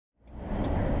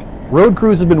Road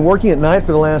crews have been working at night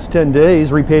for the last 10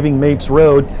 days, repaving Mapes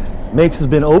Road. Mapes has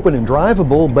been open and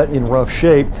drivable, but in rough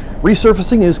shape.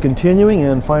 Resurfacing is continuing,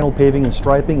 and final paving and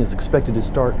striping is expected to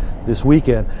start this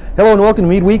weekend. Hello and welcome to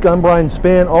Meade Week. I'm Brian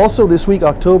Spann. Also this week,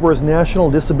 October is National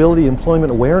Disability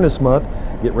Employment Awareness Month.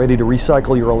 Get ready to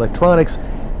recycle your electronics.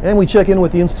 And we check in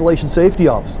with the Installation Safety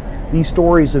Office. These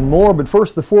stories and more, but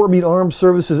first, the Fort Meade Armed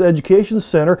Services Education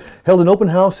Center held an open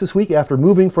house this week after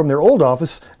moving from their old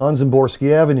office on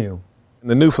Zimborski Avenue.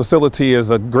 The new facility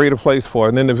is a greater place for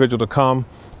an individual to come.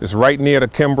 It's right near the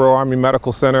Kimbrough Army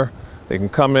Medical Center. They can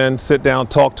come in, sit down,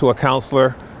 talk to a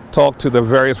counselor, talk to the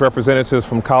various representatives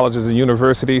from colleges and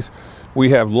universities. We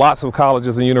have lots of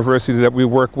colleges and universities that we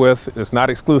work with. It's not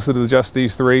exclusive to just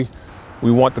these three.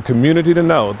 We want the community to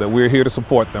know that we're here to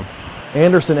support them.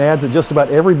 Anderson adds that just about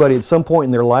everybody at some point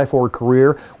in their life or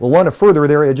career will want to further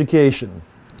their education.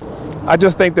 I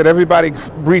just think that everybody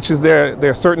reaches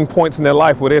their certain points in their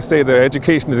life where they say their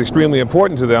education is extremely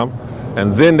important to them,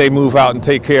 and then they move out and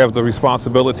take care of the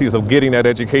responsibilities of getting that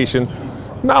education,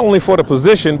 not only for the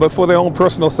position, but for their own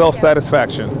personal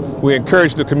self-satisfaction. We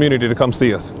encourage the community to come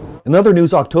see us. In other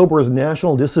news, October is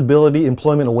National Disability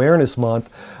Employment Awareness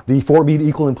Month. The Fort Meade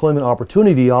Equal Employment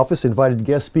Opportunity Office invited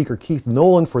guest speaker Keith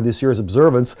Nolan for this year's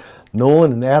observance.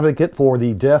 Nolan, an advocate for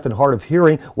the deaf and hard of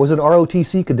hearing, was an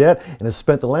ROTC cadet and has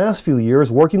spent the last few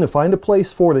years working to find a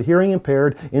place for the hearing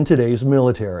impaired in today's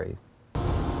military.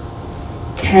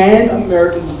 Can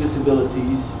Americans with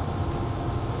disabilities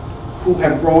who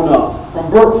have grown up from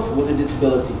birth with a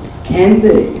disability, can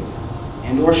they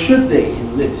and or should they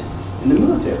enlist in the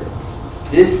military?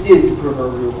 This is the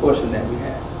proverbial question that we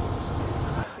have.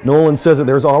 Nolan says that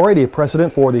there's already a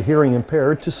precedent for the hearing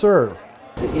impaired to serve.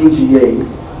 The NGA,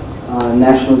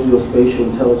 National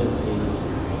Geospatial Intelligence Agency,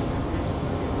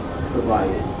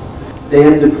 provided. They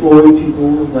have deployed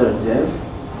people that are deaf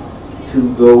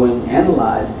to go and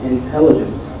analyze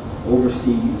intelligence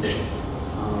overseas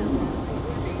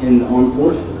in the armed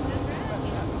forces,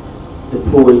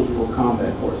 deployed for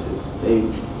combat forces.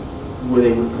 Where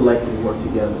they would collectively work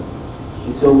together.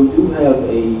 And so we do have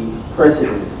a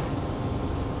precedent.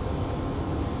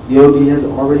 The OD has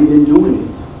already been doing it.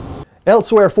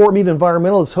 Elsewhere, Fort Meade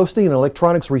Environmental is hosting an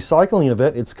electronics recycling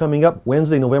event. It's coming up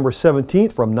Wednesday, November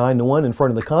 17th from 9 to 1 in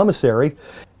front of the commissary.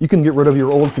 You can get rid of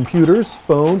your old computers,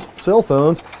 phones, cell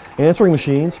phones, answering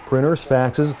machines, printers,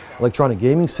 faxes, electronic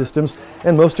gaming systems,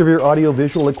 and most of your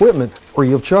audio-visual equipment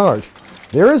free of charge.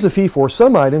 There is a fee for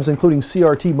some items, including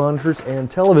CRT monitors and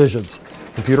televisions,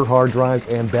 computer hard drives,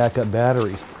 and backup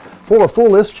batteries. For a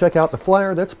full list, check out the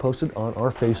flyer that's posted on our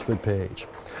Facebook page.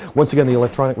 Once again, the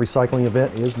electronic recycling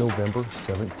event is November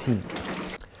 17th.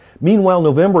 Meanwhile,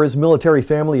 November is Military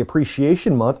Family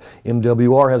Appreciation Month.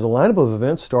 MWR has a lineup of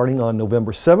events starting on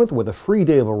November 7th with a free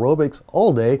day of aerobics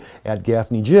all day at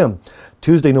Gaffney Gym.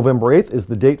 Tuesday, November 8th is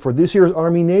the date for this year's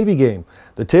Army-Navy game.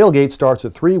 The tailgate starts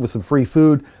at 3 with some free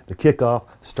food. The kickoff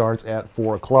starts at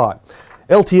 4 o'clock.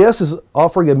 LTS is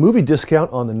offering a movie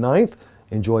discount on the 9th.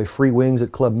 Enjoy free wings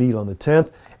at Club Meade on the 10th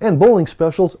and bowling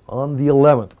specials on the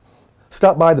 11th.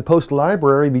 Stop by the Post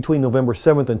Library between November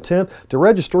 7th and 10th to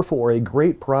register for a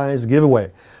great prize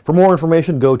giveaway. For more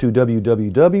information, go to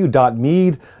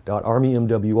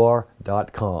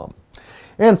www.meade.armymwr.com.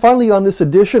 And finally on this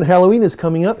edition, Halloween is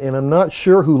coming up, and I'm not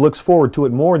sure who looks forward to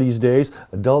it more these days,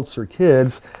 adults or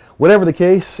kids. Whatever the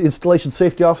case, Installation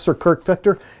Safety Officer Kirk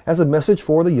Fechter has a message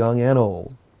for the young and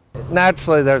old.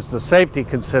 Naturally, there's the safety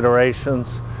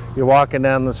considerations. You're walking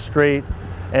down the street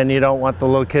and you don't want the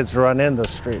little kids to run in the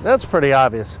street. That's pretty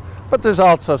obvious. But there's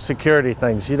also security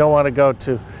things. You don't want to go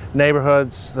to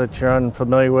neighborhoods that you're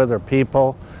unfamiliar with or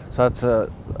people, so that's a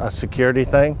security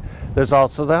thing. There's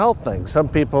also the health thing. Some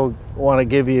people want to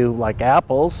give you like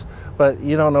apples, but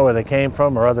you don't know where they came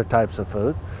from or other types of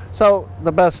food. So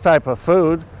the best type of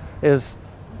food is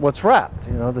what's wrapped,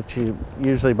 that you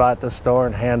usually buy at the store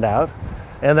and hand out.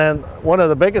 And then one of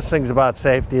the biggest things about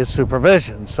safety is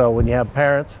supervision. So when you have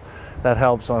parents, that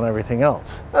helps on everything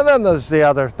else. And then there's the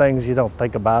other things you don't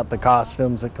think about, the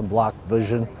costumes that can block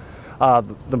vision,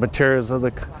 the materials of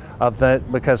that,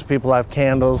 because people have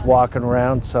candles walking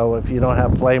around, so if you don't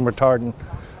have flame retardant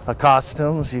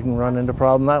costumes, you can run into a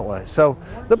problem that way. So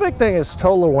the big thing is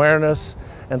total awareness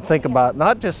and think about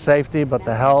not just safety, but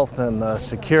the health and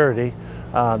security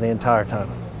the entire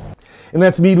time. And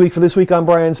that's Meade Week for this week. I'm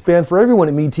Brian Spann. For everyone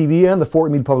at Meade TV and the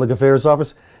Fort Meade Public Affairs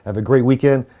Office, have a great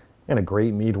weekend and a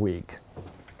great Meade Week.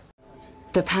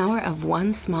 The power of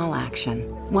one small action,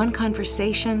 one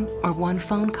conversation, or one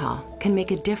phone call can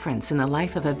make a difference in the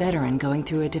life of a veteran going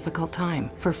through a difficult time.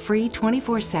 For free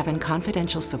 24/7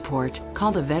 confidential support,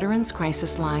 call the Veterans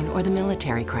Crisis Line or the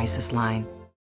Military Crisis Line.